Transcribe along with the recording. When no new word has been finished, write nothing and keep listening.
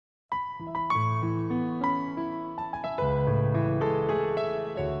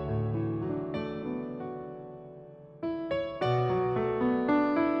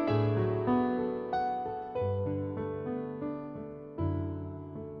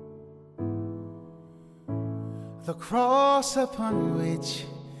The cross upon which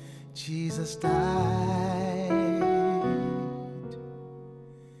Jesus died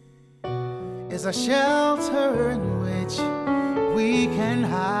is a shelter in which we can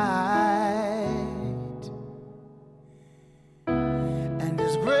hide, and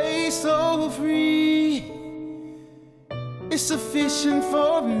His grace so free is sufficient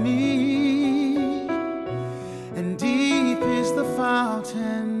for me, and deep is the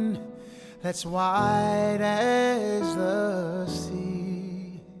fountain that's wide as the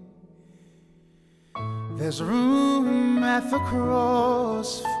sea. There's room at the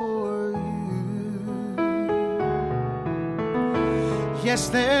cross for you. Yes,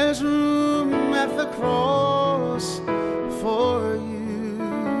 there's room at the cross for you.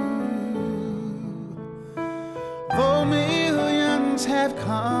 Though millions have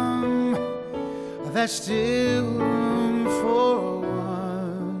come, there's still room for one.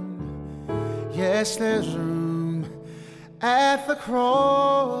 Yes, there's room at the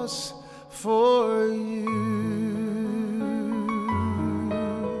cross for you.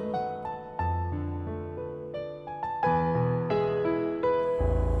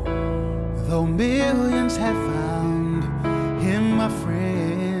 Though millions have found Him a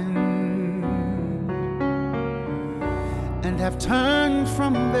friend and have turned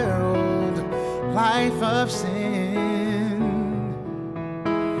from their old life of sin,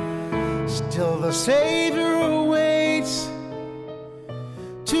 still the Savior awaits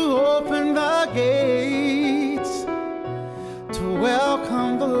to open the gates to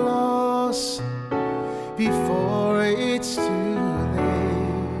welcome the lost before it's too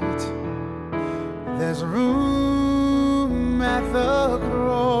late. There's room at the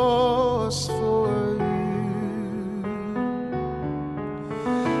cross for you.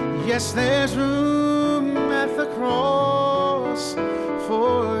 Yes, there's room at the cross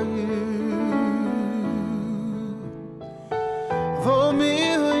for you. Though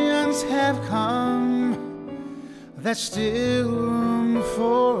millions have come, there's still room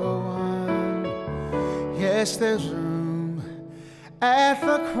for one. Yes, there's room at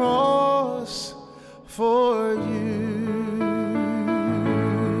the cross for you.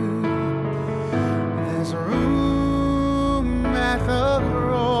 There's room at the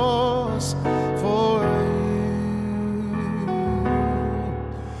cross for you.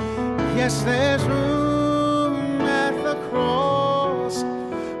 Yes, there's room at the cross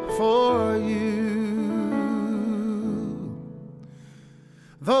for you.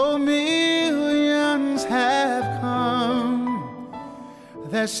 Though millions have come,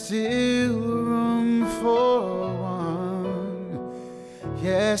 there's still room for one.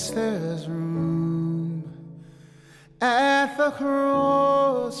 Yes, there's room at the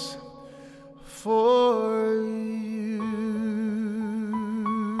cross for you.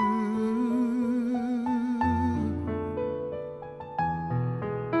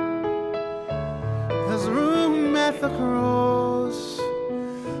 There's room at the cross,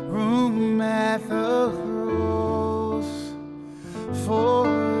 room at the cross for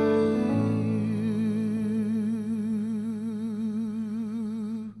you.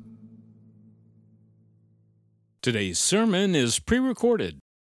 Today's sermon is pre-recorded.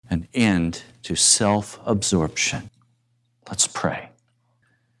 An end to self-absorption. Let's pray.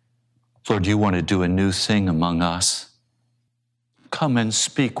 Lord, you want to do a new thing among us. Come and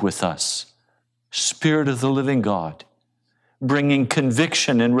speak with us, Spirit of the living God, bringing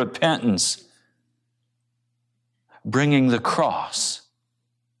conviction and repentance, bringing the cross.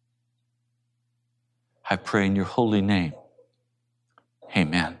 I pray in your holy name.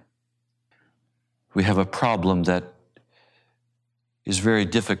 Amen. We have a problem that is very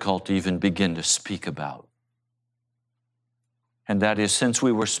difficult to even begin to speak about. And that is, since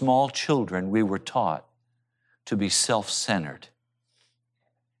we were small children, we were taught to be self-centered.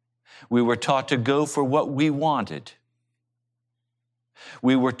 We were taught to go for what we wanted.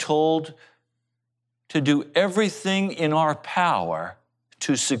 We were told to do everything in our power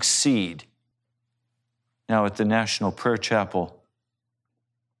to succeed. Now, at the National Prayer Chapel,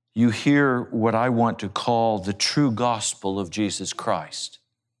 you hear what I want to call the true gospel of Jesus Christ.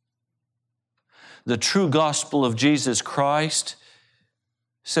 The true gospel of Jesus Christ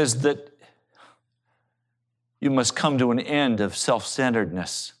says that you must come to an end of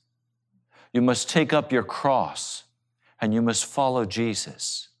self-centeredness. You must take up your cross and you must follow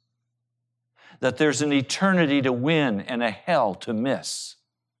Jesus. That there's an eternity to win and a hell to miss.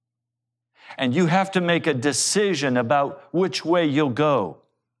 And you have to make a decision about which way you'll go.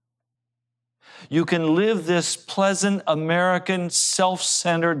 You can live this pleasant American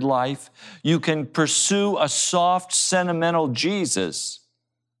self-centered life. You can pursue a soft, sentimental Jesus.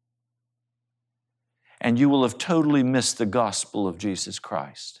 And you will have totally missed the gospel of Jesus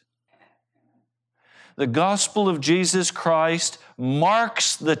Christ. The gospel of Jesus Christ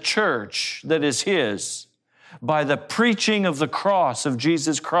marks the church that is His by the preaching of the cross of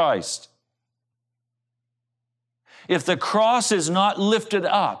Jesus Christ. If the cross is not lifted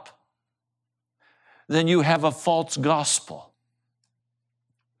up, then you have a false gospel.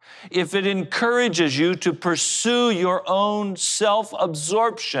 If it encourages you to pursue your own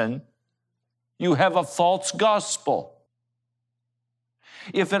self-absorption, you have a false gospel.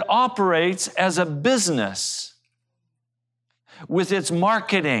 If it operates as a business with its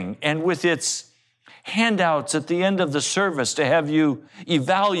marketing and with its handouts at the end of the service to have you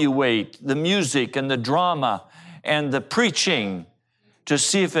evaluate the music and the drama and the preaching to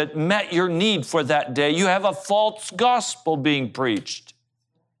see if it met your need for that day, you have a false gospel being preached.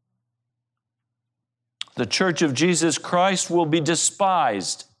 The church of Jesus Christ will be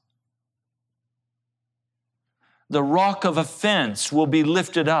despised. The rock of offense will be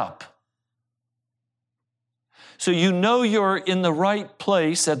lifted up. So you know you're in the right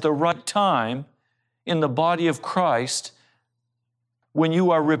place at the right time in the body of Christ when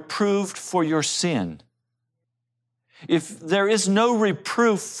you are reproved for your sin. If there is no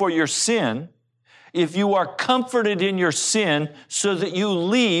reproof for your sin, if you are comforted in your sin so that you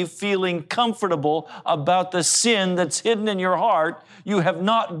leave feeling comfortable about the sin that's hidden in your heart, you have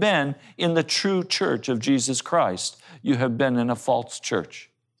not been in the true church of Jesus Christ. You have been in a false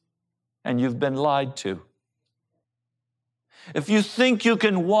church, and you've been lied to. If you think you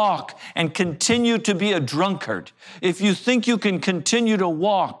can walk and continue to be a drunkard, if you think you can continue to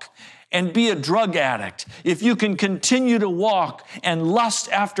walk and be a drug addict, if you can continue to walk and lust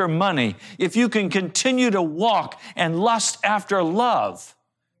after money, if you can continue to walk and lust after love,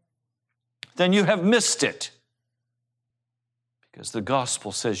 then you have missed it. Because the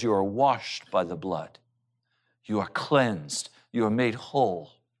gospel says you are washed by the blood. You are cleansed. You are made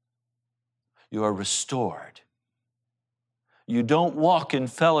whole. You are restored. You don't walk in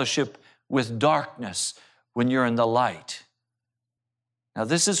fellowship with darkness when you're in the light. Now,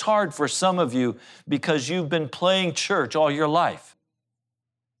 this is hard for some of you because you've been playing church all your life.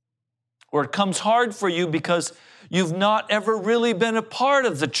 Or it comes hard for you because you've not ever really been a part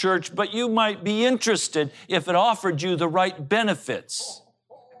of the church, but you might be interested if it offered you the right benefits.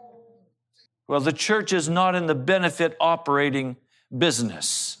 Well, the church is not in the benefit operating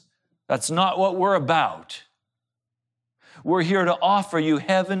business. That's not what we're about. We're here to offer you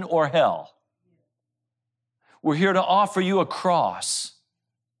heaven or hell. We're here to offer you a cross.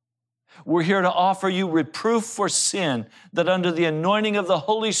 We're here to offer you reproof for sin, that under the anointing of the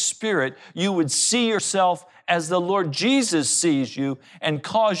Holy Spirit, you would see yourself as the Lord Jesus sees you and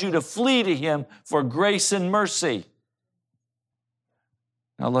cause you to flee to Him for grace and mercy.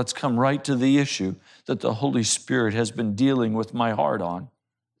 Now let's come right to the issue that the Holy Spirit has been dealing with my heart on.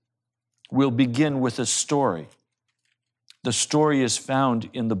 We'll begin with a story. The story is found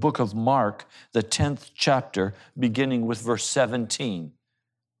in the book of Mark, the 10th chapter, beginning with verse 17.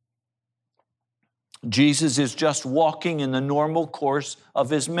 Jesus is just walking in the normal course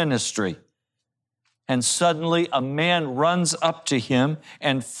of His ministry. And suddenly a man runs up to Him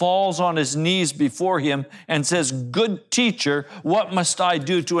and falls on his knees before Him and says, "Good teacher, what must I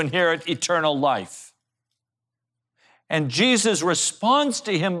do to inherit eternal life?" And Jesus responds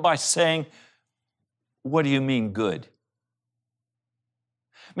to him by saying, "What do you mean good?"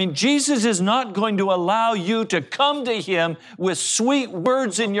 I mean, Jesus is not going to allow you to come to Him with sweet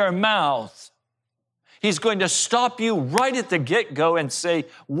words in your mouth. He's going to stop you right at the get-go and say,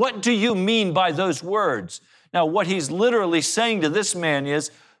 "What do you mean by those words?" Now, what He's literally saying to this man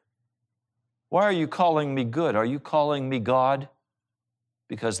is, "Why are you calling me good? Are you calling me God?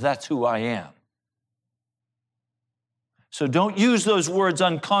 Because that's who I am." So don't use those words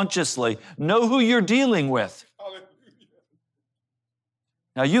unconsciously. Know who you're dealing with.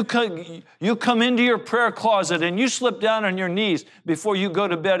 Now, you come into your prayer closet and you slip down on your knees before you go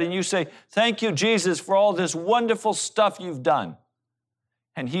to bed and you say, "Thank you, Jesus, for all this wonderful stuff you've done."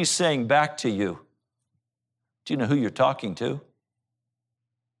 And He's saying back to you, do you know who you're talking to?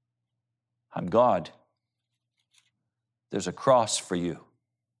 I'm God. There's a cross for you.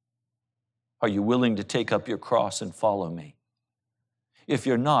 Are you willing to take up your cross and follow me? If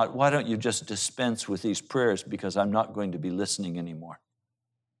you're not, why don't you just dispense with these prayers, because I'm not going to be listening anymore.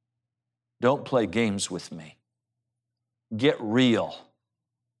 Don't play games with me. Get real.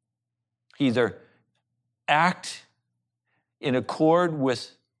 either act in accord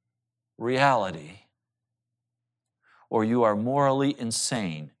with reality, or you are morally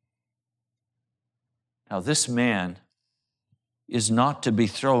insane. Now, this man is not to be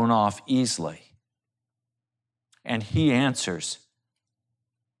thrown off easily. And he answers,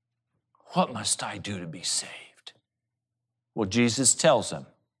 "What must I do to be saved?" Well, Jesus tells him,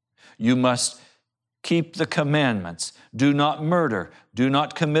 you must keep the commandments. Do not murder. Do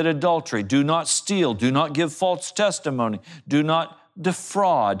not commit adultery. Do not steal. Do not give false testimony. Do not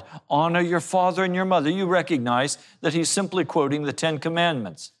defraud. Honor your father and your mother. You recognize that he's simply quoting the 10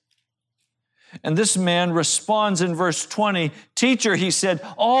 Commandments. And this man responds in verse 20, "Teacher," he said,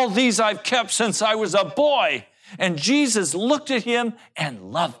 "all these I've kept since I was a boy." And Jesus looked at him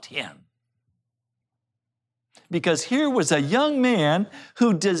and loved him. Because here was a young man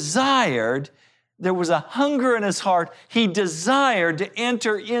who desired, there was a hunger in his heart, he desired to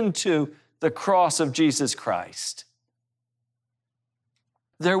enter into the cross of Jesus Christ.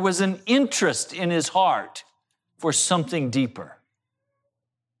 There was an interest in his heart for something deeper.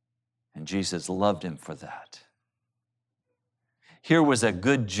 And Jesus loved him for that. Here was a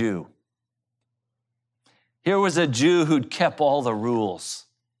good Jew. Here was a Jew who'd kept all the rules.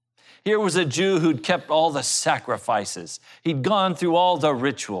 Here was a Jew who'd kept all the sacrifices. He'd gone through all the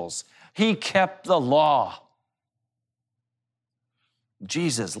rituals. He kept the law.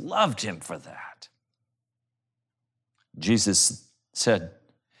 Jesus loved him for that. Jesus said,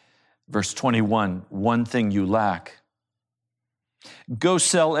 verse 21, "One thing you lack. Go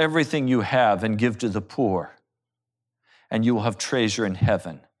sell everything you have and give to the poor, and you will have treasure in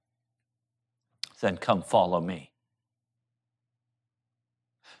heaven. Then come follow me."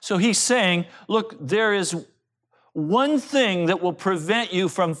 So he's saying, look, there is one thing that will prevent you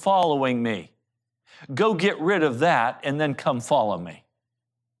from following me. Go get rid of that and then come follow me.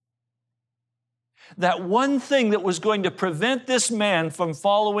 That one thing that was going to prevent this man from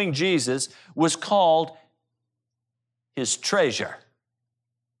following Jesus was called his treasure.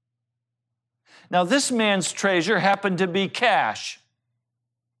 Now, this man's treasure happened to be cash.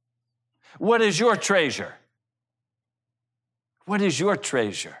 What is your treasure? What is your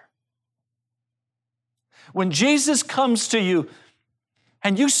treasure? When Jesus comes to you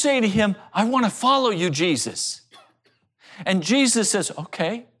and you say to him, "I want to follow you, Jesus." And Jesus says,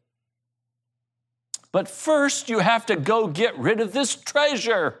 "Okay, but first you have to go get rid of this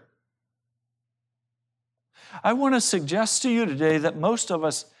treasure." I want to suggest to you today that most of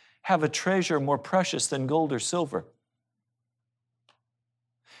us have a treasure more precious than gold or silver.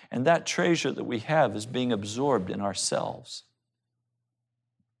 And that treasure that we have is being absorbed in ourselves.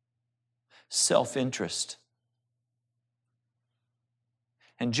 Self-interest.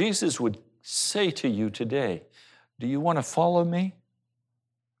 And Jesus would say to you today, do you want to follow me?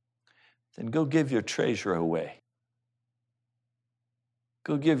 Then go give your treasure away.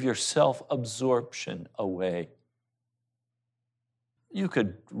 Go give your self-absorption away. You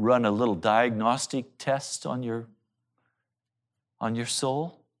could run a little diagnostic test on your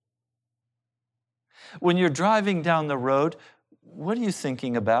soul. When you're driving down the road, what are you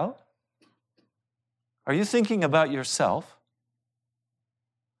thinking about? Are you thinking about yourself?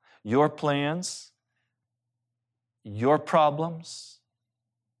 Your plans? Your problems?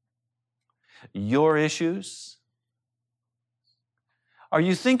 Your issues? Are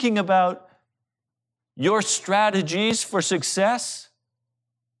you thinking about your strategies for success?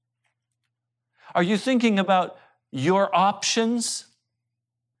 Are you thinking about your options?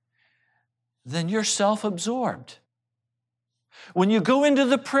 Then you're self-absorbed. When you go into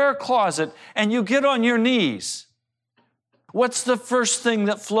the prayer closet and you get on your knees, what's the first thing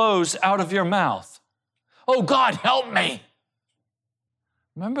that flows out of your mouth? "Oh, God, help me."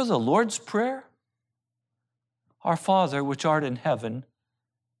 Remember the Lord's Prayer? "Our Father, which art in heaven,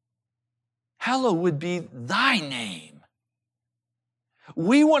 hallowed be thy name."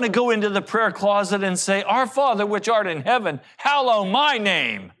 We want to go into the prayer closet and say, "Our Father, which art in heaven, hallow my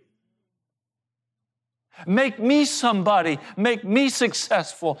name. Make me somebody, make me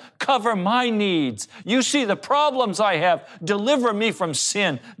successful, cover my needs. You see the problems I have, deliver me from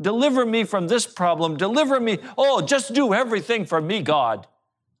sin, deliver me from this problem, deliver me, oh, just do everything for me, God."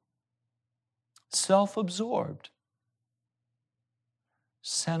 Self-absorbed,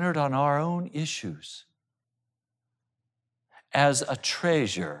 centered on our own issues as a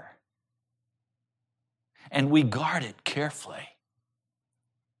treasure, and we guard it carefully.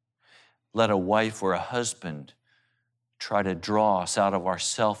 Let a wife or a husband try to draw us out of our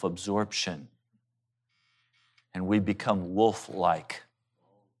self-absorption, and we become wolf-like.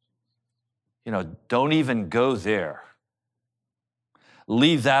 Don't even go there.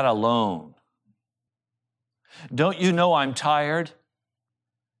 Leave that alone. Don't you know I'm tired?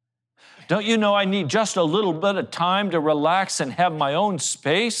 Don't you know I need just a little bit of time to relax and have my own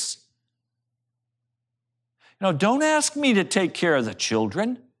space? Don't ask me to take care of the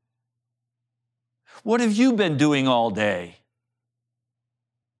children. What have you been doing all day?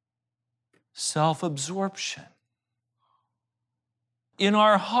 Self-absorption. In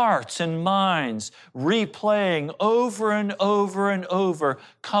our hearts and minds, replaying over and over and over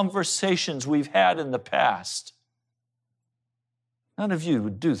conversations we've had in the past. None of you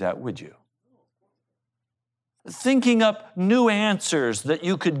would do that, would you? Thinking up new answers that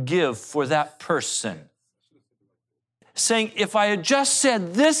you could give for that person. Saying, if I had just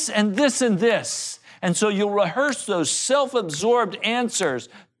said this and this and this, and so you'll rehearse those self-absorbed answers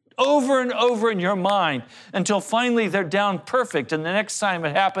over and over in your mind until finally they're down perfect, and the next time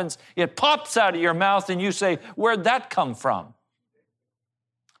it happens, it pops out of your mouth and you say, where'd that come from?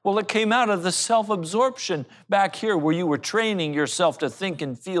 Well, it came out of the self-absorption back here where you were training yourself to think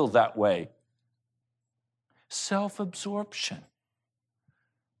and feel that way. Self-absorption.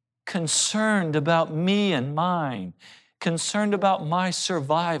 Concerned about me and mine. Concerned about my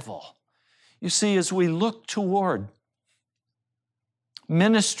survival. You see, as we look toward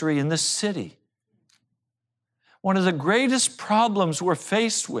ministry in this city, one of the greatest problems we're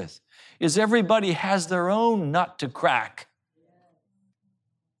faced with is everybody has their own nut to crack.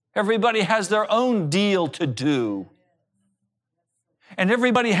 Everybody has their own deal to do. And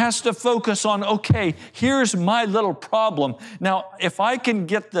everybody has to focus on, okay, here's my little problem. Now, if I can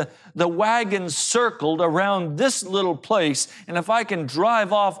get the wagon circled around this little place, and if I can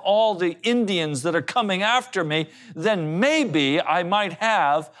drive off all the Indians that are coming after me, then maybe I might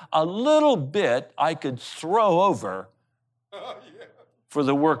have a little bit I could throw over for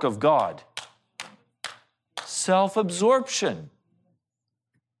the work of God. Self-absorption.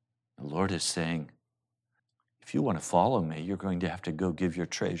 The Lord is saying, if you want to follow me, you're going to have to go give your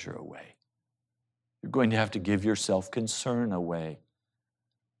treasure away. You're going to have to give your self-concern away.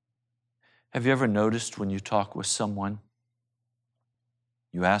 Have you ever noticed when you talk with someone,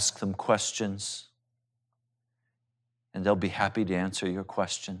 you ask them questions, and they'll be happy to answer your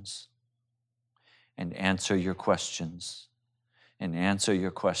questions, and answer your questions, and answer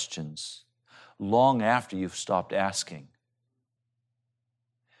your questions, long after you've stopped asking.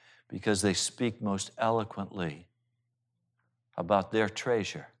 Because they speak most eloquently about their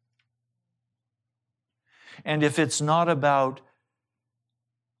treasure. And if it's not about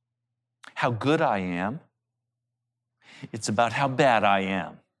how good I am, it's about how bad I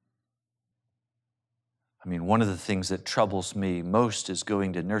am. I mean, one of the things that troubles me most is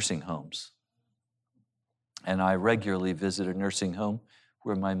going to nursing homes. And I regularly visit a nursing home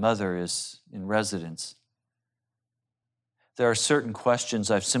where my mother is in residence. There are certain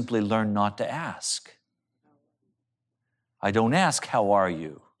questions I've simply learned not to ask. I don't ask, how are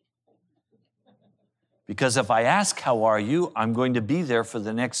you? Because if I ask, how are you, I'm going to be there for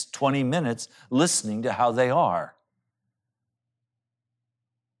the next 20 minutes listening to how they are.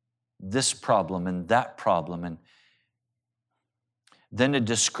 This problem and that problem, and then a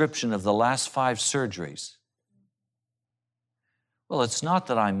description of the last 5 surgeries. Well, it's not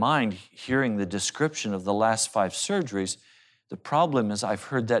that I mind hearing the description of the last 5 surgeries. The problem is I've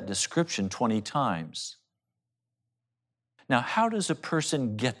heard that description 20 times. Now, how does a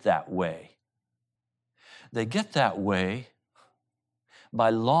person get that way? They get that way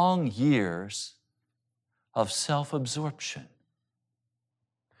by long years of self-absorption,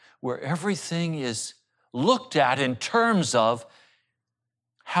 where everything is looked at in terms of,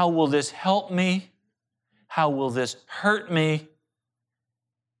 how will this help me? How will this hurt me?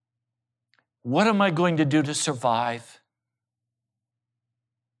 What am I going to do to survive?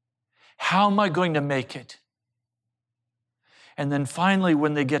 How am I going to make it? And then finally,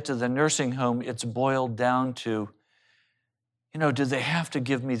 when they get to the nursing home, it's boiled down to, do they have to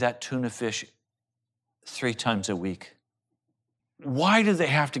give me that tuna fish 3 times a week? Why do they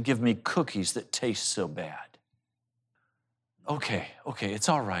have to give me cookies that taste so bad? Okay, it's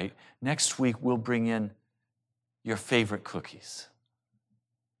all right. Next week, we'll bring in your favorite cookies.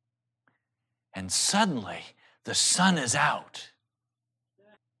 And suddenly, the sun is out.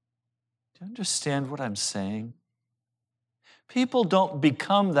 Do you understand what I'm saying? People don't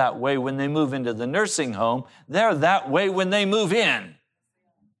become that way when they move into the nursing home. They're that way when they move in.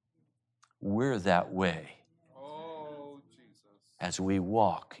 We're that way as we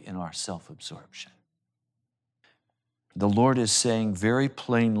walk in our self-absorption. The Lord is saying very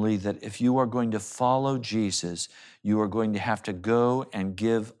plainly that if you are going to follow Jesus, you are going to have to go and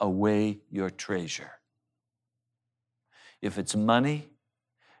give away your treasure. If it's money,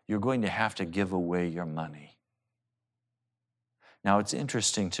 you're going to have to give away your money. Now, it's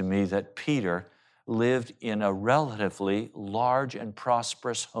interesting to me that Peter lived in a relatively large and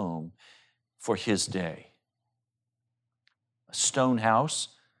prosperous home for his day. A stone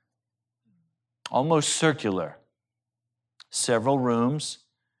house, almost circular, several rooms,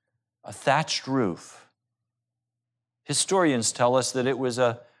 a thatched roof. Historians tell us that it was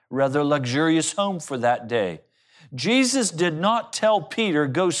a rather luxurious home for that day. Jesus did not tell Peter,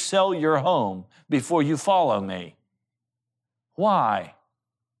 go sell your home before you follow me. Why?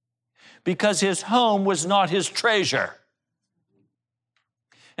 Because his home was not his treasure.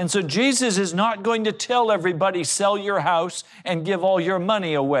 And so Jesus is not going to tell everybody, sell your house and give all your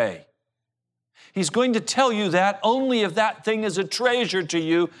money away. He's going to tell you that only if that thing is a treasure to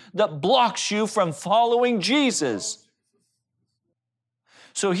you that blocks you from following Jesus.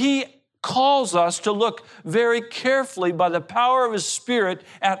 So he calls us to look very carefully by the power of his Spirit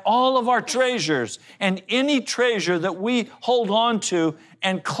at all of our treasures. And any treasure that we hold on to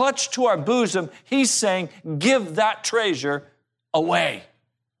and clutch to our bosom, he's saying, give that treasure away.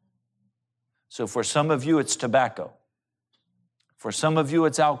 So for some of you, it's tobacco. For some of you,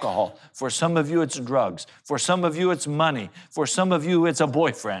 it's alcohol. For some of you, it's drugs. For some of you, it's money. For some of you, it's a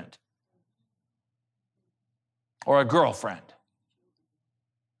boyfriend or a girlfriend.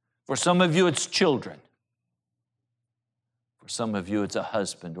 For some of you, it's children. For some of you, it's a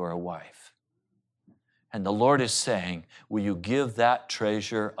husband or a wife. And the Lord is saying, will you give that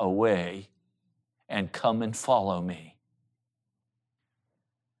treasure away and come and follow me?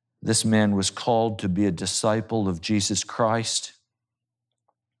 This man was called to be a disciple of Jesus Christ.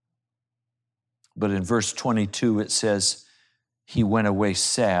 But in verse 22, it says, he went away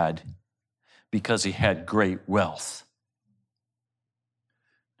sad because he had great wealth.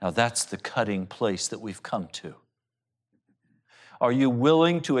 Now that's the cutting place that we've come to. Are you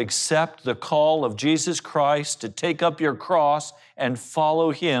willing to accept the call of Jesus Christ to take up your cross and follow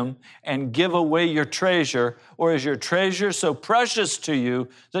him and give away your treasure? Or is your treasure so precious to you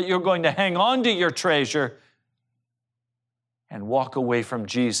that you're going to hang on to your treasure and walk away from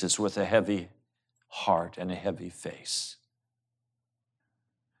Jesus with a heavy heart and a heavy face?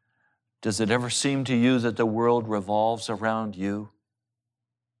 Does it ever seem to you that the world revolves around you?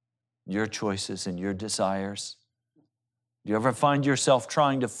 Your choices and your desires? Do you ever find yourself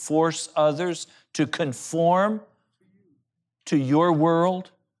trying to force others to conform to your world?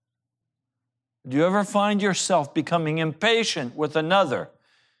 Do you ever find yourself becoming impatient with another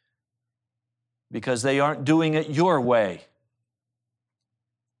because they aren't doing it your way?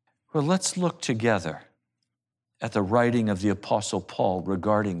 Well, let's look together at the writing of the Apostle Paul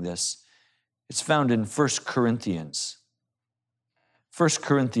regarding this. It's found in 1 Corinthians. 1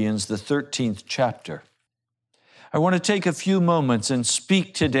 Corinthians, the 13th chapter. I want to take a few moments and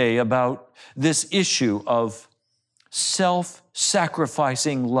speak today about this issue of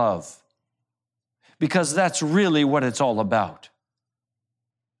self-sacrificing love, because that's really what it's all about.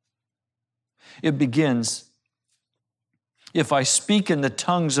 It begins, if I speak in the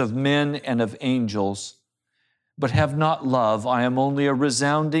tongues of men and of angels, but have not love, I am only a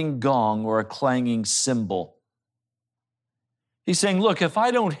resounding gong or a clanging cymbal. He's saying, look, if I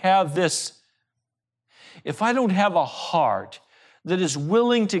don't have a heart that is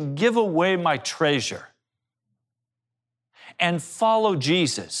willing to give away my treasure and follow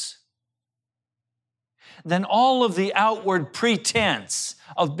Jesus, then all of the outward pretense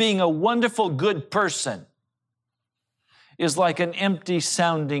of being a wonderful, good person is like an empty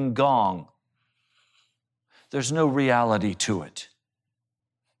sounding gong. There's no reality to it.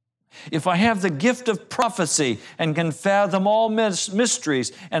 If I have the gift of prophecy and can fathom all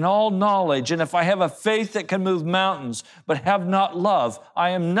mysteries and all knowledge, and if I have a faith that can move mountains but have not love,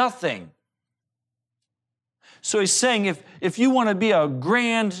 I am nothing. So he's saying if you want to be a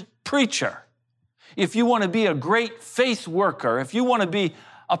grand preacher, if you want to be a great faith worker, if you want to be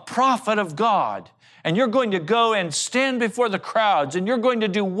a prophet of God, and you're going to go and stand before the crowds and you're going to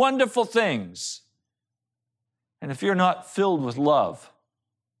do wonderful things, and if you're not filled with love,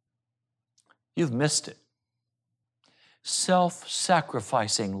 you've missed it.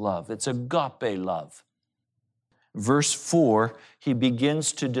 Self-sacrificing love. It's agape love. Verse 4, he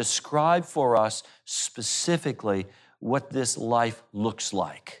begins to describe for us specifically what this life looks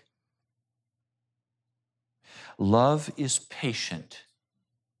like. Love is patient.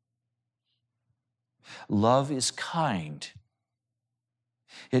 Love is kind.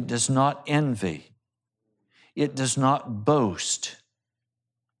 It does not envy. It does not boast.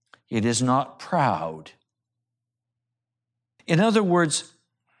 It is not proud. In other words,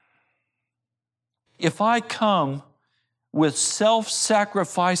 if I come with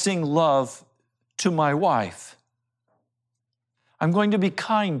self-sacrificing love to my wife. I'm going to be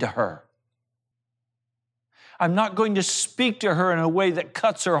kind to her. I'm not going to speak to her in a way that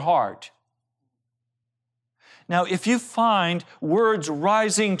cuts her heart. Now, if you find words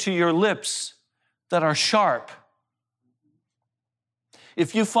rising to your lips that are sharp,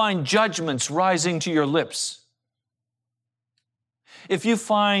 if you find judgments rising to your lips, if you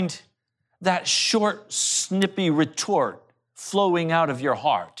find that short, snippy retort flowing out of your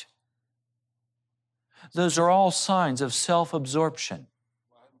heart, those are all signs of self-absorption.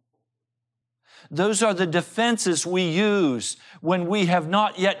 Those are the defenses we use when we have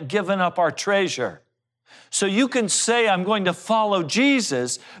not yet given up our treasure. So you can say, I'm going to follow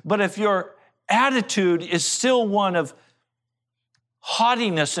Jesus, but if your attitude is still one of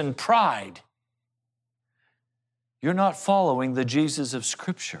haughtiness and pride, you're not following the Jesus of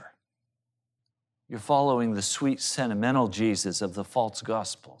Scripture. You're following the sweet, sentimental Jesus of the false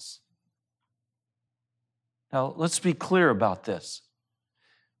gospels. Now, let's be clear about this.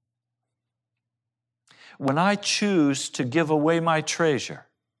 When I choose to give away my treasure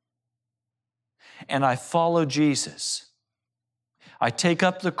and I follow Jesus, I take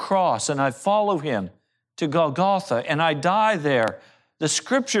up the cross and I follow Him to Golgotha and I die there, the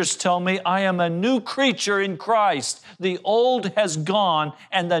Scriptures tell me I am a new creature in Christ. The old has gone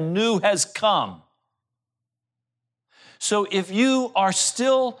and the new has come. So if you are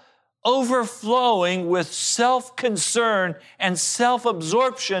still overflowing with self-concern and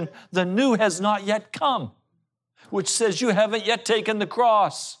self-absorption, the new has not yet come, which says you haven't yet taken the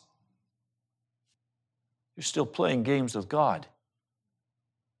cross. You're still playing games with God.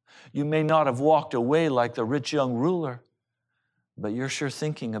 You may not have walked away like the rich young ruler, but you're sure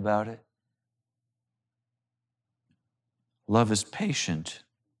thinking about it. Love is patient.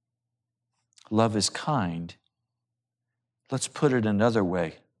 Love is kind. Let's put it another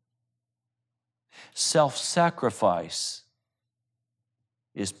way. Self-sacrifice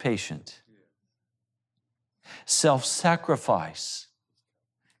is patient. Self-sacrifice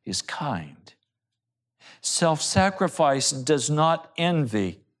is kind. Self-sacrifice does not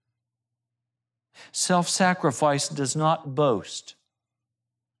envy. Self-sacrifice does not boast.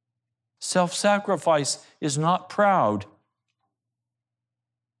 Self-sacrifice is not proud.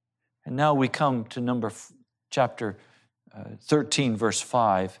 And now we come to chapter 13, verse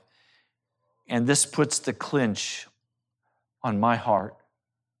 5. And this puts the clinch on my heart,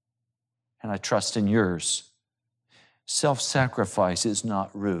 and I trust in yours. Self-sacrifice is not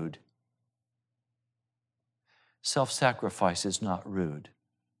rude. Self-sacrifice is not rude.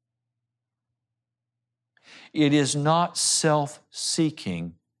 It is not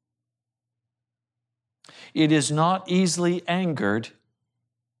self-seeking. It is not easily angered.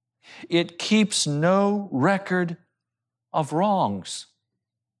 It keeps no record of wrongs.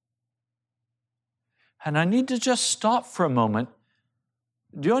 And I need to just stop for a moment.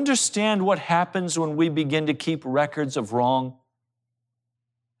 Do you understand what happens when we begin to keep records of wrong?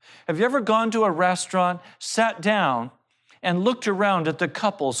 Have you ever gone to a restaurant, sat down, and looked around at the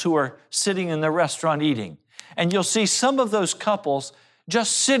couples who are sitting in the restaurant eating? And you'll see some of those couples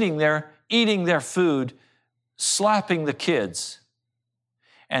just sitting there, eating their food, slapping the kids,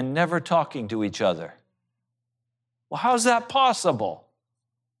 and never talking to each other. Well, how's that possible?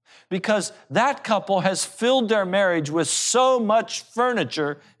 Because that couple has filled their marriage with so much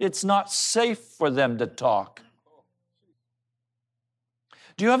furniture, it's not safe for them to talk.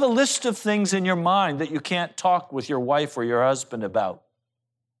 Do you have a list of things in your mind that you can't talk with your wife or your husband about?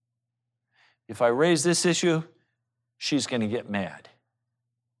 If I raise this issue, she's going to get mad.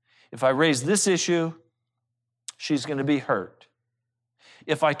 If I raise this issue, she's going to be hurt.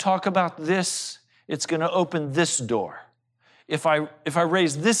 If I talk about this, it's going to open this door. If I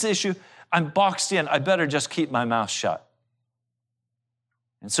raise this issue, I'm boxed in. I better just keep my mouth shut.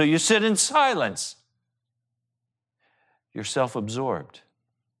 And so you sit in silence. You're self-absorbed.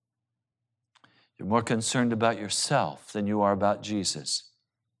 You're more concerned about yourself than you are about Jesus.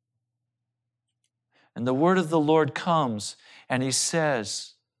 And the word of the Lord comes and He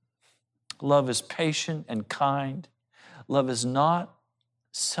says, love is patient and kind. Love is not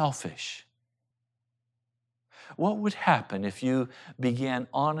selfish. What would happen if you began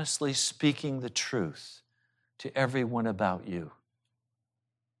honestly speaking the truth to everyone about you?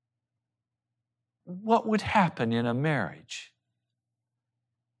 What would happen in a marriage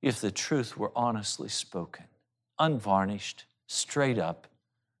if the truth were honestly spoken, unvarnished, straight up?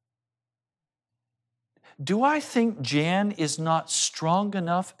 Do I think Jan is not strong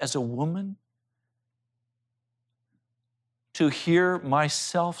enough as a woman to hear my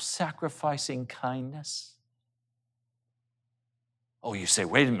self-sacrificing kindness? Oh, you say,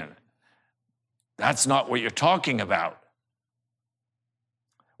 wait a minute. That's not what you're talking about.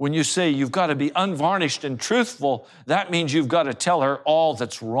 When you say you've got to be unvarnished and truthful, that means you've got to tell her all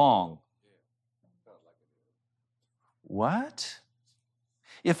that's wrong. What?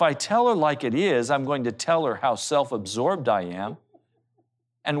 If I tell her like it is, I'm going to tell her how self-absorbed I am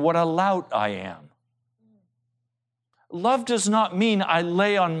and what a lout I am. Love does not mean I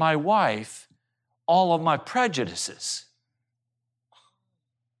lay on my wife all of my prejudices.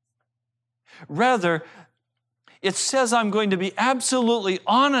 Rather, it says I'm going to be absolutely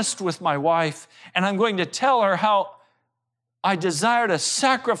honest with my wife, and I'm going to tell her how I desire to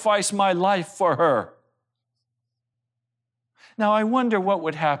sacrifice my life for her. Now, I wonder what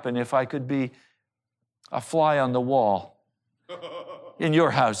would happen if I could be a fly on the wall in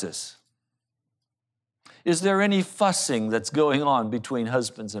your houses. Is there any fussing that's going on between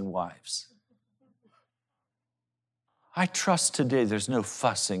husbands and wives? I trust today there's no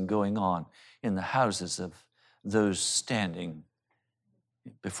fussing going on in the houses of those standing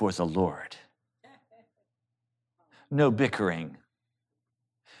before the Lord. No bickering,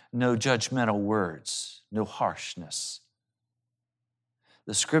 no judgmental words, no harshness.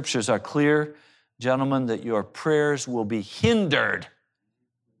 The scriptures are clear, gentlemen, that your prayers will be hindered,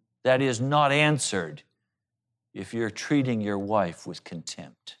 that is, not answered, if you're treating your wife with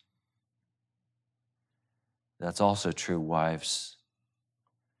contempt. That's also true, wives.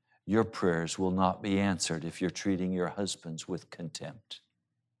 Your prayers will not be answered if you're treating your husbands with contempt.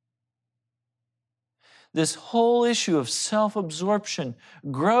 This whole issue of self-absorption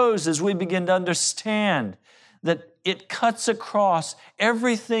grows as we begin to understand that it cuts across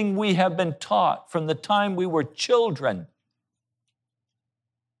everything we have been taught from the time we were children.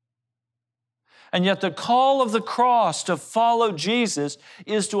 And yet the call of the cross to follow Jesus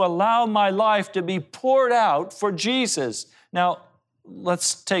is to allow my life to be poured out for Jesus. Now,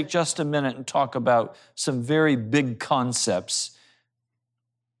 let's take just a minute and talk about some very big concepts.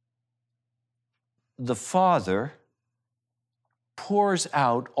 The Father pours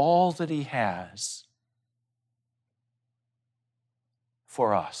out all that He has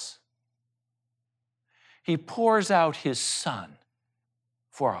for us. He pours out His Son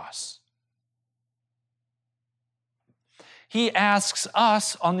for us. He asks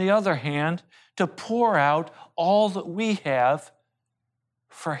us, on the other hand, to pour out all that we have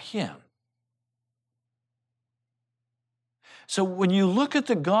for Him. So when you look at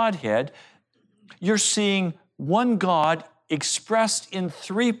the Godhead, you're seeing one God expressed in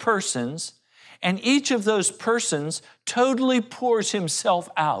three persons, and each of those persons totally pours Himself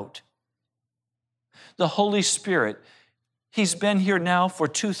out. The Holy Spirit, He's been here now for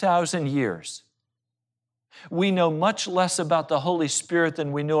 2,000 years. We know much less about the Holy Spirit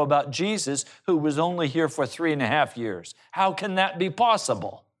than we know about Jesus, who was only here for 3.5 years. How can that be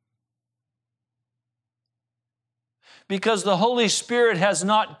possible? Because the Holy Spirit has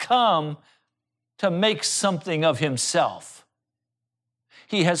not come to make something of Himself.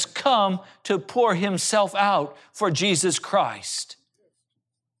 He has come to pour Himself out for Jesus Christ.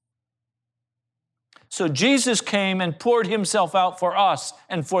 So Jesus came and poured Himself out for us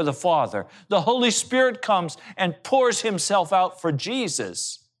and for the Father. The Holy Spirit comes and pours Himself out for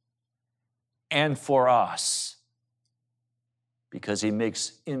Jesus and for us, because He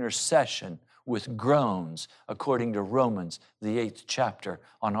makes intercession with groans, according to Romans, the 8th chapter,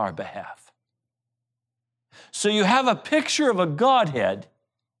 on our behalf. So you have a picture of a Godhead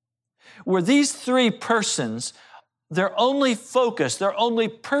where these three persons, their only focus, their only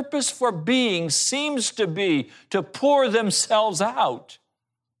purpose for being seems to be to pour themselves out.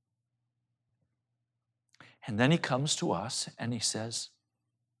 And then He comes to us and He says,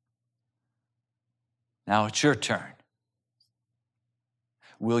 now it's your turn.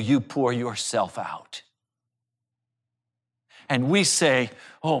 Will you pour yourself out? And we say,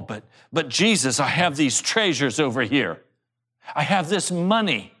 oh, but Jesus, I have these treasures over here. I have this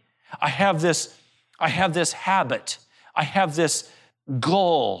money. I have this habit. I have this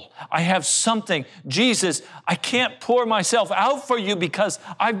goal. I have something. Jesus, I can't pour myself out for you because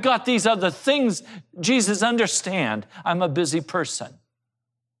I've got these other things. Jesus, understand, I'm a busy person.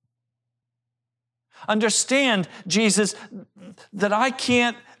 Understand, Jesus, that I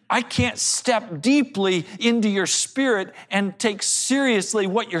can't step deeply into your spirit and take seriously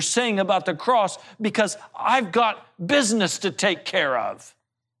what you're saying about the cross because I've got business to take care of.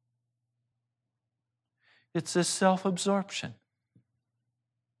 It's this self-absorption.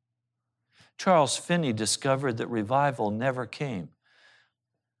 Charles Finney discovered that revival never came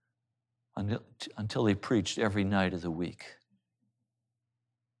until he preached every night of the week.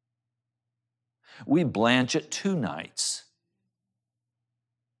 We blanch at 2 nights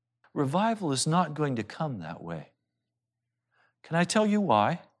Revival is not going to come that way. Can I tell you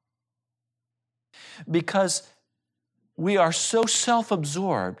why? Because we are so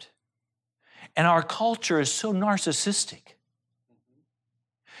self-absorbed and our culture is so narcissistic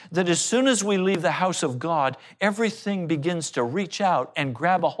that as soon as we leave the house of God, everything begins to reach out and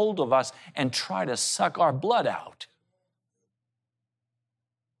grab a hold of us and try to suck our blood out.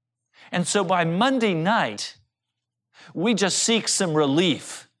 And so by Monday night, we just seek some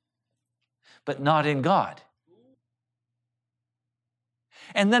relief, but not in God.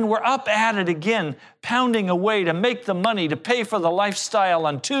 And then we're up at it again, pounding away to make the money, to pay for the lifestyle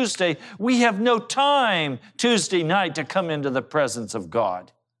on Tuesday. We have no time Tuesday night to come into the presence of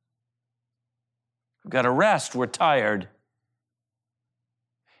God. We've got to rest, we're tired.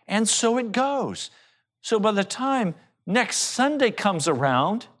 And so it goes. So by the time next Sunday comes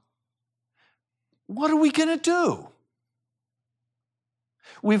around, what are we going to do?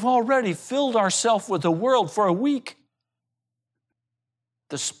 We've already filled ourselves with the world for a week.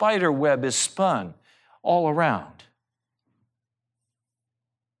 The spider web is spun all around.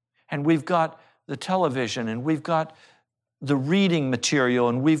 And we've got the television, and we've got the reading material,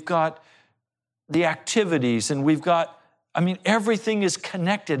 and we've got the activities, and we've got, everything is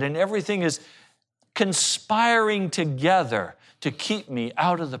connected, and everything is conspiring together to keep me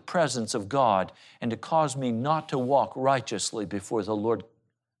out of the presence of God and to cause me not to walk righteously before the Lord,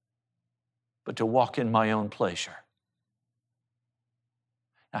 but to walk in my own pleasure.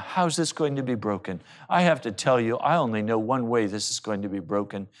 Now, how's this going to be broken? I have to tell you, I only know one way this is going to be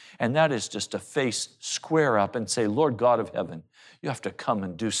broken, and that is just to face square up and say, Lord God of heaven, you have to come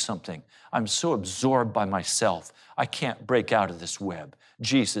and do something. I'm so absorbed by myself, I can't break out of this web.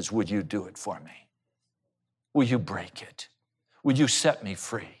 Jesus, would you do it for me? Will you break it? Would you set me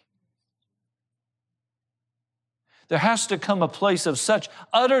free? There has to come a place of such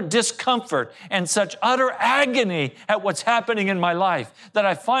utter discomfort and such utter agony at what's happening in my life that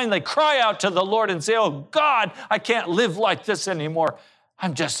I finally cry out to the Lord and say, oh God, I can't live like this anymore.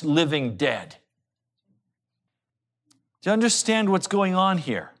 I'm just living dead. Do you understand what's going on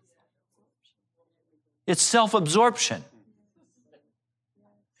here? It's self-absorption.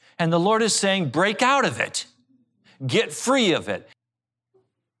 And the Lord is saying, break out of it. Get free of it.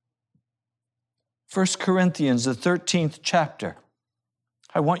 1 Corinthians, the 13th chapter.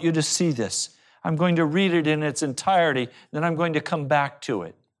 I want you to see this. I'm going to read it in its entirety, then I'm going to come back to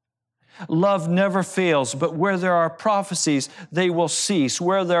it. Love never fails, but where there are prophecies, they will cease.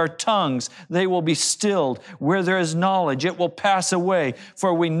 Where there are tongues, they will be stilled. Where there is knowledge, it will pass away.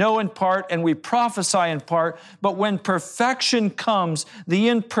 For we know in part and we prophesy in part, but when perfection comes, the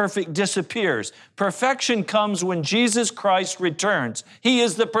imperfect disappears. Perfection comes when Jesus Christ returns. He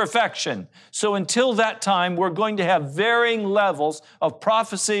is the perfection. So until that time, we're going to have varying levels of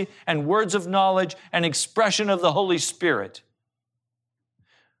prophecy and words of knowledge and expression of the Holy Spirit.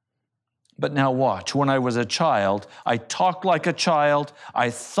 But now watch, when I was a child, I talked like a child,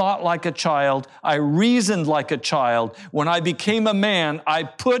 I thought like a child, I reasoned like a child. When I became a man, I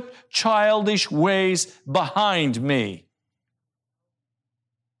put childish ways behind me.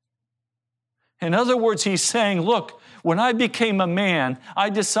 In other words, he's saying, look, when I became a man, I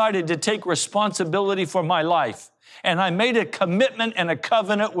decided to take responsibility for my life. And I made a commitment and a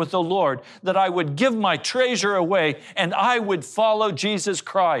covenant with the Lord that I would give my treasure away and I would follow Jesus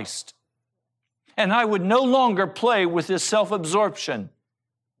Christ. And I would no longer play with this self-absorption.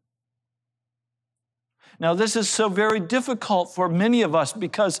 Now, this is so very difficult for many of us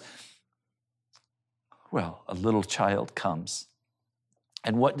because, well, a little child comes.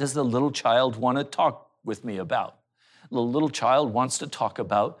 And what does the little child want to talk with me about? The little child wants to talk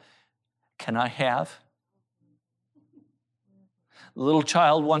about, can I have? The little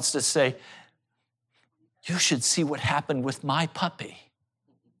child wants to say, you should see what happened with my puppy.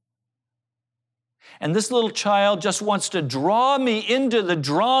 And this little child just wants to draw me into the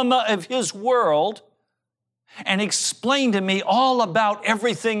drama of his world and explain to me all about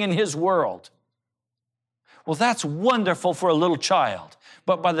everything in his world. Well, that's wonderful for a little child.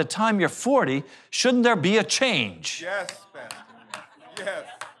 But by the time you're 40, shouldn't there be a change? Yes, Pastor. Yes.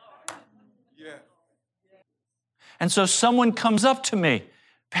 Yes. And so someone comes up to me,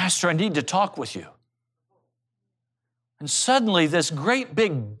 Pastor, I need to talk with you. And suddenly this great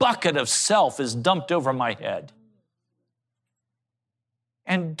big bucket of self is dumped over my head.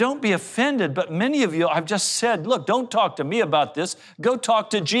 And don't be offended, but many of you, I've just said, look, don't talk to me about this. Go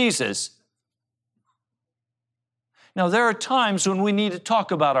talk to Jesus. Now, there are times when we need to talk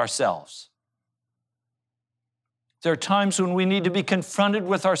about ourselves. There are times when we need to be confronted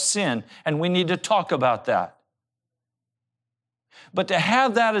with our sin, and we need to talk about that. But to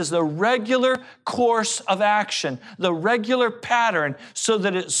have that as the regular course of action, the regular pattern, so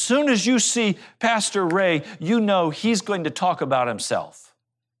that as soon as you see Pastor Ray, you know he's going to talk about himself.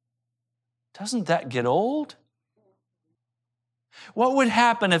 Doesn't that get old? What would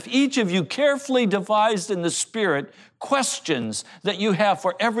happen if each of you carefully devised in the Spirit questions that you have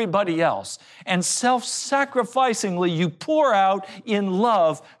for everybody else, and self-sacrificingly you pour out in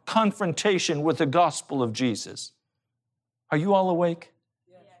love confrontation with the gospel of Jesus? Are you all awake?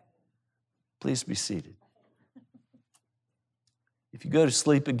 Yes. Please be seated. If you go to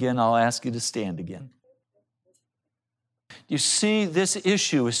sleep again, I'll ask you to stand again. You see, this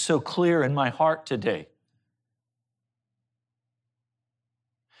issue is so clear in my heart today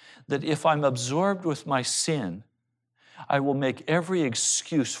that if I'm absorbed with my sin, I will make every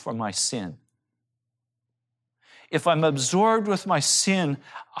excuse for my sin. If I'm absorbed with my sin,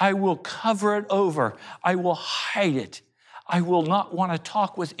 I will cover it over. I will hide it. I will not want to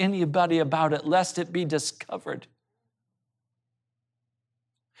talk with anybody about it, lest it be discovered.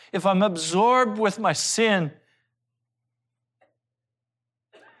 If I'm absorbed with my sin,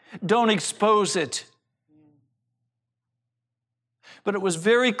 don't expose it. But it was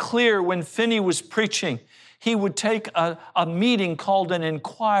very clear when Finney was preaching, he would take a meeting called an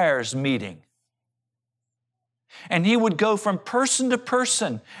inquirer's meeting. And he would go from person to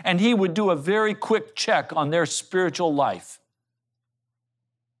person, and he would do a very quick check on their spiritual life.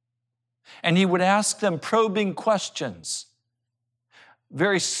 And he would ask them probing questions,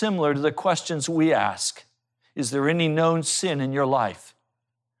 very similar to the questions we ask. Is there any known sin in your life?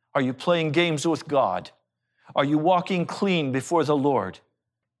 Are you playing games with God? Are you walking clean before the Lord?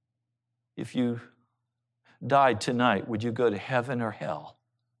 If you died tonight, would you go to heaven or hell?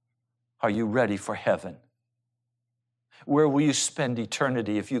 Are you ready for heaven? Where will you spend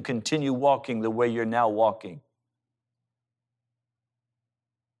eternity if you continue walking the way you're now walking?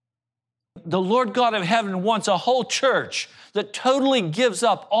 The Lord God of heaven wants a whole church that totally gives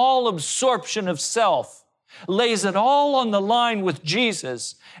up all absorption of self, lays it all on the line with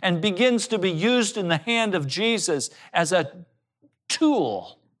Jesus, and begins to be used in the hand of Jesus as a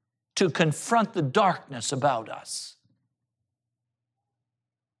tool to confront the darkness about us.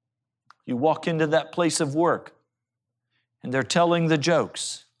 You walk into that place of work, and they're telling the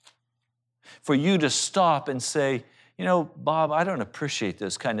jokes. For you to stop and say, you know, Bob, I don't appreciate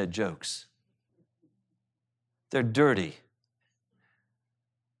those kind of jokes. They're dirty.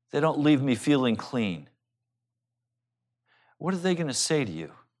 They don't leave me feeling clean. What are they going to say to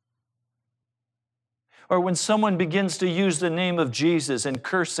you? Or when someone begins to use the name of Jesus and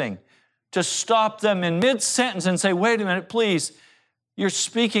cursing, to stop them in mid-sentence and say, wait a minute, please, you're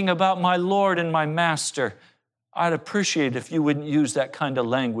speaking about my Lord and my Master. I'd appreciate it if you wouldn't use that kind of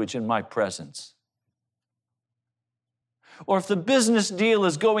language in my presence. Or if the business deal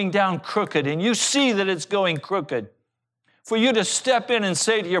is going down crooked and you see that it's going crooked, for you to step in and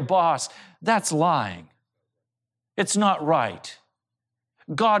say to your boss, that's lying. It's not right.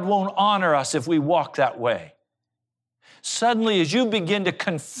 God won't honor us if we walk that way. Suddenly, as you begin to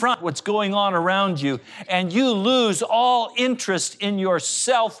confront what's going on around you and you lose all interest in your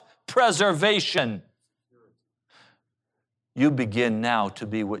self-preservation, you begin now to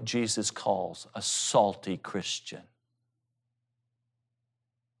be what Jesus calls a salty Christian.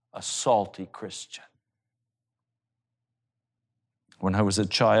 A salty Christian. When I was a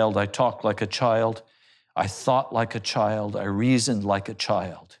child, I talked like a child. I thought like a child. I reasoned like a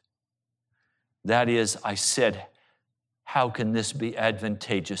child. That is, I said, how can this be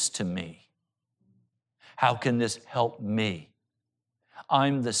advantageous to me? How can this help me?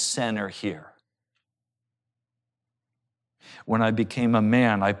 I'm the center here. When I became a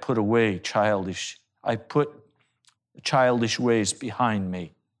man, I put childish ways behind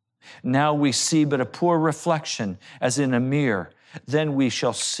me. Now we see but a poor reflection as in a mirror. Then we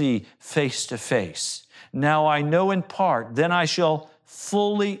shall see face to face. Now I know in part, then I shall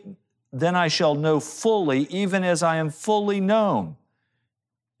know fully, even as I am fully known.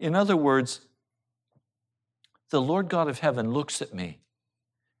 In other words, the Lord God of heaven looks at me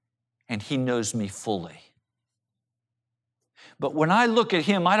and He knows me fully. But when I look at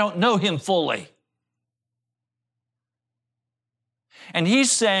Him, I don't know Him fully. And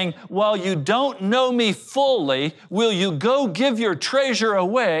He's saying, while you don't know me fully, will you go give your treasure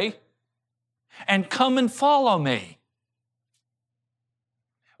away and come and follow me?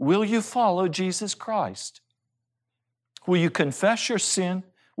 Will you follow Jesus Christ? Will you confess your sin?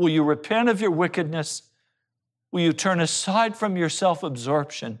 Will you repent of your wickedness? Will you turn aside from your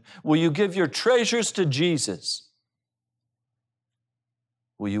self-absorption? Will you give your treasures to Jesus?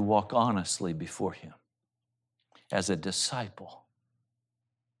 Will you walk honestly before Him as a disciple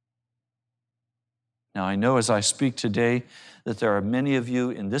Now, I know as I speak today that there are many of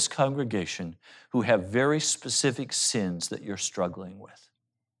you in this congregation who have very specific sins that you're struggling with.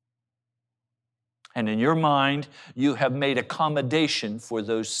 And in your mind, you have made accommodation for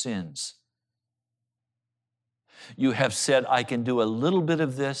those sins. You have said, I can do a little bit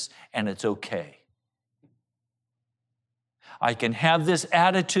of this and it's okay. I can have this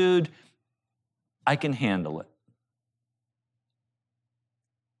attitude, I can handle it.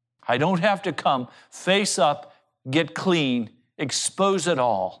 I don't have to come face up, get clean, expose it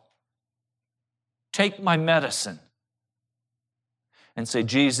all, take my medicine, and say,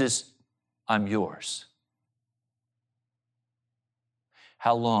 Jesus, I'm yours.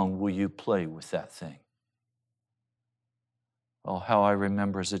 How long will you play with that thing? Oh, how I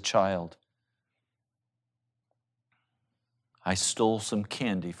remember as a child, I stole some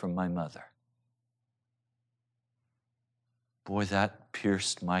candy from my mother. Boy, that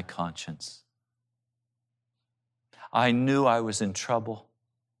pierced my conscience. I knew I was in trouble,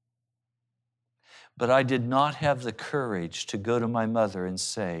 but I did not have the courage to go to my mother and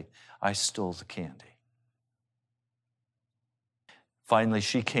say, I stole the candy. Finally,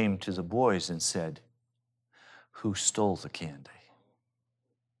 she came to the boys and said, who stole the candy?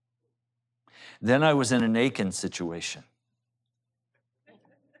 Then I was in an Achan situation.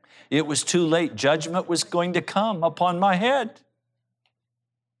 It was too late. Judgment was going to come upon my head.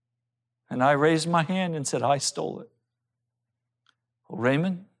 And I raised my hand and said, I stole it. Well,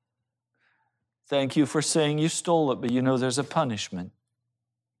 Raymond, thank you for saying you stole it, but you know there's a punishment.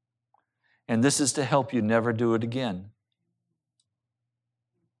 And this is to help you never do it again.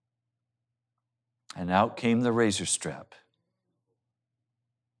 And out came the razor strap.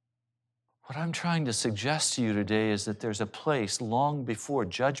 What I'm trying to suggest to you today is that there's a place long before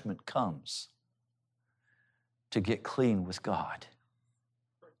judgment comes to get clean with God.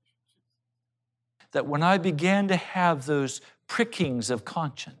 That when I began to have those prickings of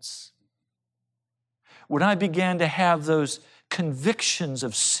conscience, when I began to have those convictions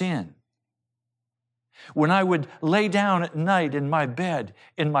of sin, when I would lay down at night in my bed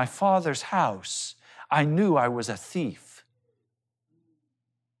in my Father's house, I knew I was a thief.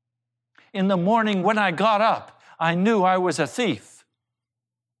 In the morning when I got up, I knew I was a thief.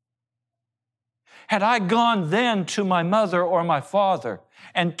 Had I gone then to my mother or my father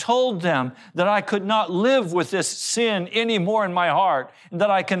and told them that I could not live with this sin anymore in my heart, and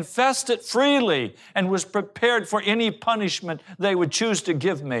that I confessed it freely and was prepared for any punishment they would choose to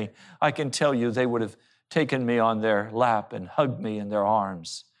give me, I can tell you they would have taken me on their lap and hugged me in their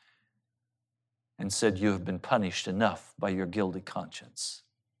arms and said, you have been punished enough by your guilty conscience.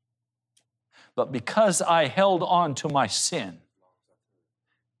 But because I held on to my sin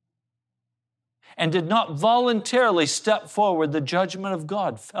and did not voluntarily step forward, the judgment of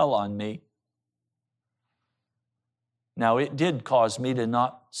God fell on me. Now, it did cause me to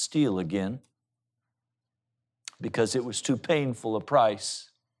not steal again because it was too painful a price.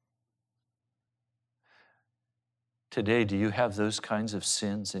 Today, do you have those kinds of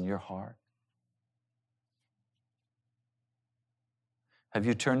sins in your heart? Have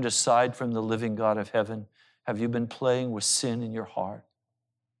you turned aside from the living God of heaven? Have you been playing with sin in your heart?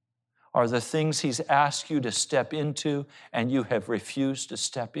 Are there things He's asked you to step into and you have refused to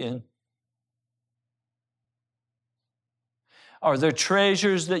step in? Are there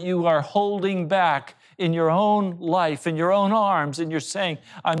treasures that you are holding back in your own life, in your own arms, and you're saying,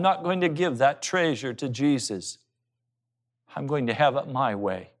 I'm not going to give that treasure to Jesus. I'm going to have it my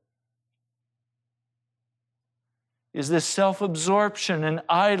way. Is this self-absorption an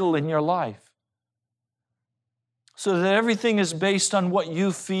idol in your life? So that everything is based on what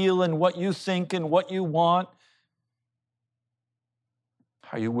you feel and what you think and what you want?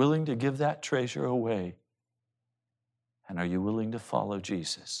 Are you willing to give that treasure away? And are you willing to follow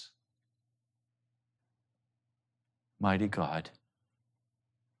Jesus? Mighty God,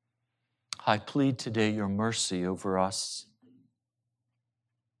 I plead today your mercy over us.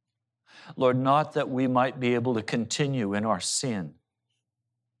 Lord, not that we might be able to continue in our sin,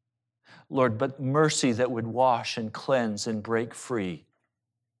 Lord, but mercy that would wash and cleanse and break free.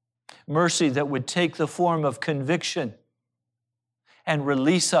 Mercy that would take the form of conviction and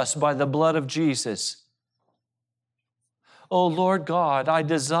release us by the blood of Jesus. Oh, Lord God, I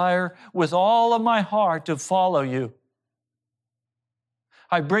desire with all of my heart to follow you.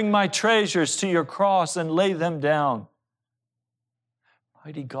 I bring my treasures to your cross and lay them down.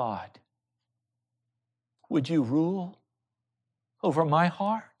 Mighty God, would you rule over my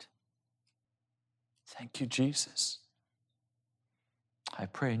heart? Thank you, Jesus. I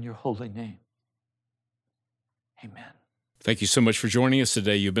pray in your holy name. Amen. Thank you so much for joining us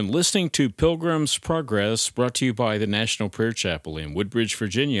today. You've been listening to Pilgrim's Progress, brought to you by the National Prayer Chapel in Woodbridge,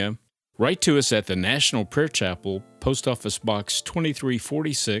 Virginia. Write to us at the National Prayer Chapel, Post Office Box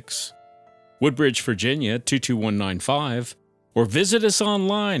 2346, Woodbridge, Virginia 22195, or visit us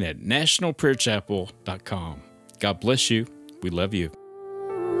online at nationalprayerchapel.com. God bless you. We love you.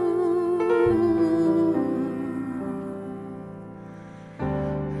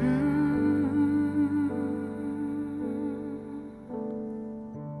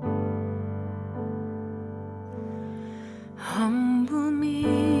 Humble me,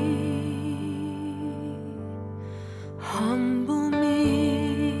 humble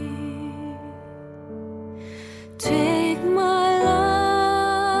me. Take my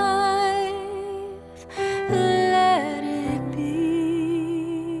life, let it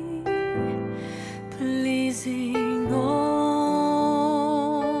be pleasing only,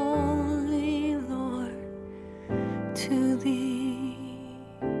 Lord, to Thee.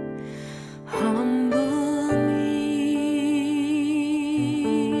 Humble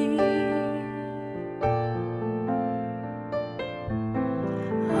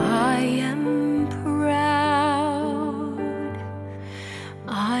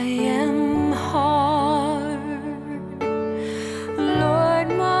I am hard, Lord,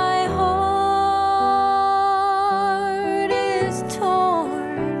 my heart is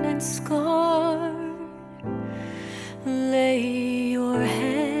torn and scarred. Lay your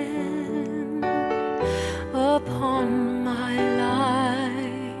hand upon my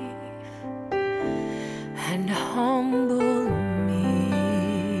life and humble me.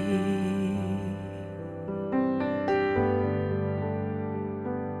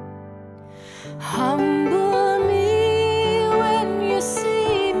 Humble me when you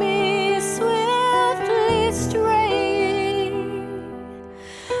see me swiftly straying.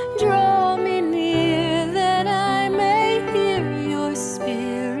 Draw me near that I may hear your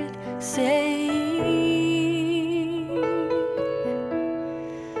Spirit saying,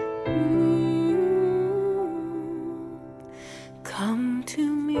 come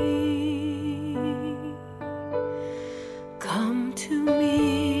to me, come to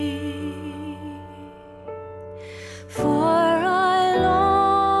me. For I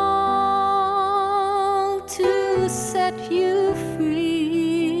long to set you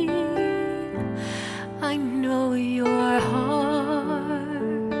free. I know your heart.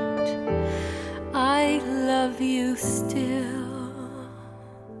 I love you still.